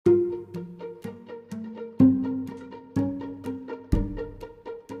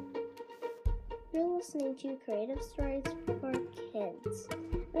listening to Creative Stories for Kids.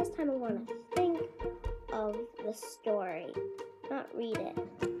 This time I want to think of the story, not read it.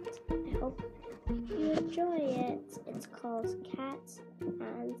 I hope you enjoy it. It's called Cats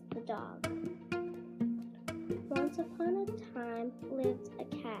and the Dog. Once upon a time lived a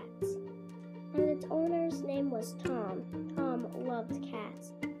cat, and its owner's name was Tom. Tom loved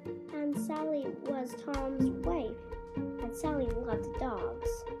cats, and Sally was Tom's wife, and Sally loved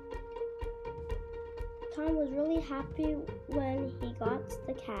dogs. Tom was really happy when he got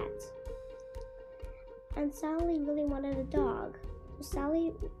the cat, and Sally really wanted a dog, so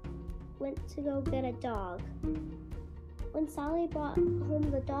Sally went to go get a dog. When Sally brought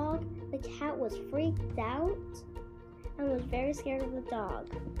home the dog, the cat was freaked out and was very scared of the dog.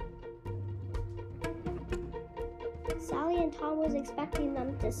 Sally and Tom was expecting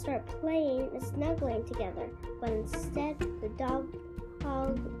them to start playing and snuggling together, but instead the dog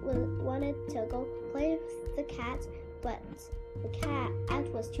wanted to go play with the cat, but the cat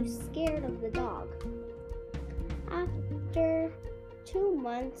was too scared of the dog. After 2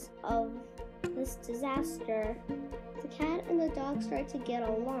 months of this disaster, the cat and the dog started to get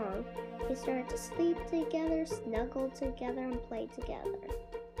along. They started to sleep together, snuggle together, and play together.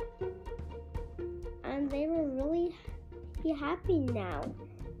 And they were really happy now.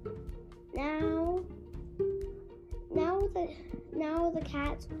 Now the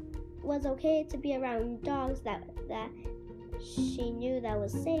cat was okay to be around dogs that she knew that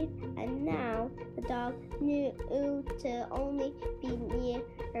was safe, and now the dog knew to only be near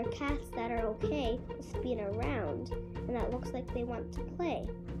cats that are okay with being around and that looks like they want to play.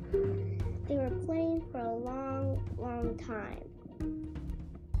 They were playing for a long time,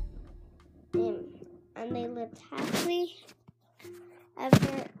 and they lived happily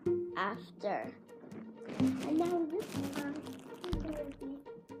ever after. And now this time we're going to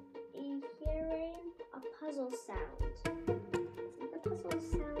be hearing a puzzle sound. The puzzle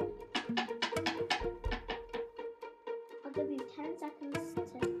sound, I'll give you 10 seconds to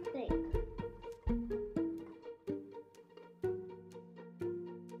think.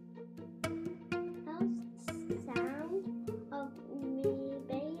 That's the sound of me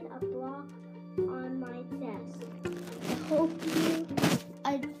banging a block on my desk. I hope you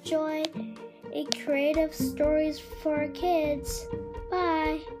enjoy Creative Stories for Kids.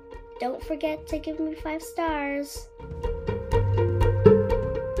 Bye. Don't forget to give me 5 stars.